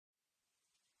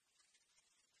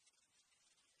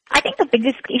I think the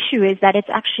biggest issue is that it's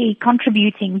actually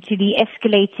contributing to the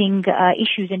escalating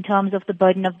issues in terms of the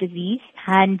burden of disease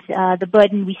and the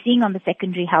burden we're seeing on the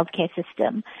secondary healthcare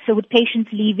system. So with patients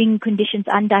leaving conditions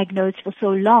undiagnosed for so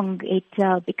long,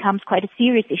 it becomes quite a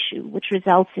serious issue, which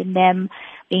results in them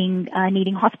being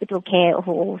needing hospital care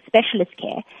or specialist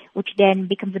care, which then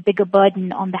becomes a bigger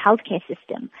burden on the healthcare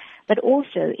system. But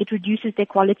also it reduces their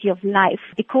quality of life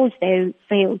because they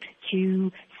failed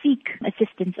to seek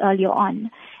assistance earlier on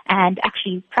and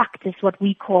actually practice what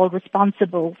we call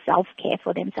responsible self-care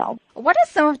for themselves. What are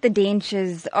some of the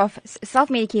dangers of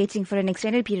self-medicating for an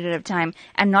extended period of time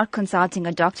and not consulting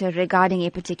a doctor regarding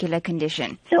a particular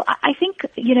condition? So I think,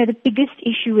 the biggest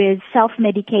issue is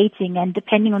self-medicating, and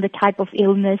depending on the type of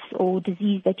illness or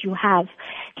disease that you have,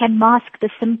 can mask the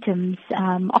symptoms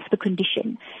of the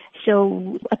condition.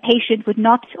 So a patient would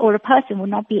not, or a person would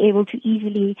not be able to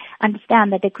easily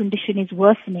understand that their condition is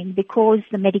worsening because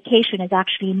the medication is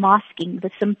actually masking the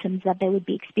symptoms that they would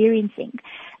be experiencing,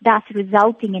 thus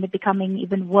resulting in it becoming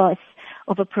even worse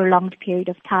over a prolonged period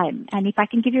of time. And if I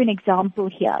can give you an example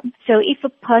here. So if a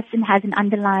person has an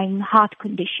underlying heart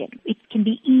condition, it can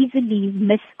be easily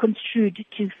misconstrued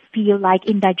to feel like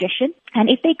indigestion. And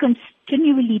if they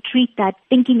continually treat that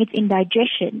thinking it's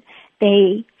indigestion,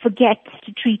 they forget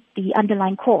to treat the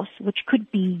underlying cause, which could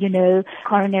be,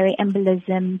 coronary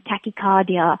embolism,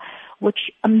 tachycardia,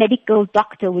 which a medical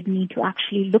doctor would need to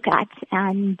actually look at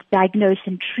and diagnose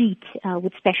and treat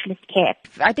with specialist care.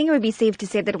 I think it would be safe to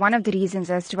say that one of the reasons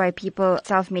as to why people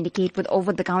self-medicate with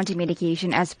over-the-counter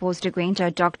medication as opposed to going to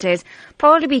a doctor is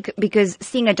probably because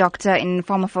seeing a doctor in the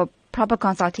form of a proper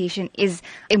consultation is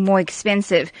more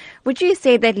expensive. Would you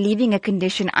say that leaving a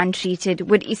condition untreated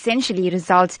would essentially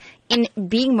result in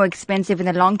being more expensive in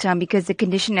the long term because the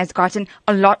condition has gotten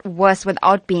a lot worse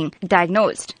without being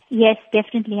diagnosed? Yes,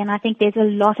 definitely. And I think there's a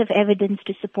lot of evidence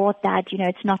to support that.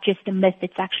 It's not just a myth,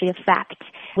 it's actually a fact.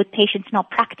 With patients not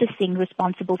practicing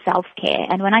responsible self-care.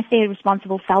 And when I say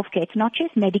responsible self-care, it's not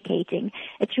just medicating.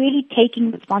 It's really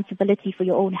taking responsibility for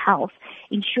your own health,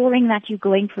 ensuring that you're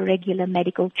going for regular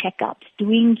medical checkups,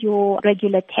 doing your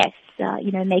regular tests,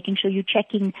 making sure you're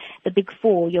checking the big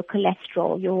four, your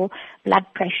cholesterol, your blood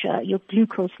pressure, your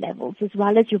glucose levels, as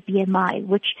well as your BMI,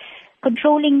 which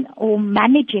controlling or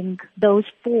managing those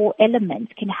four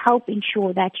elements can help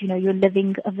ensure that, you're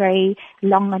living a very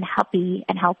long and happy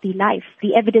and healthy life.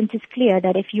 The evidence is clear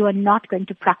that if you are not going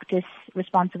to practice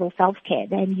responsible self-care,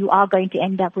 then you are going to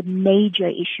end up with major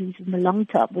issues in the long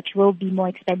term, which will be more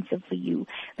expensive for you,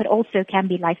 but also can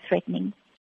be life-threatening.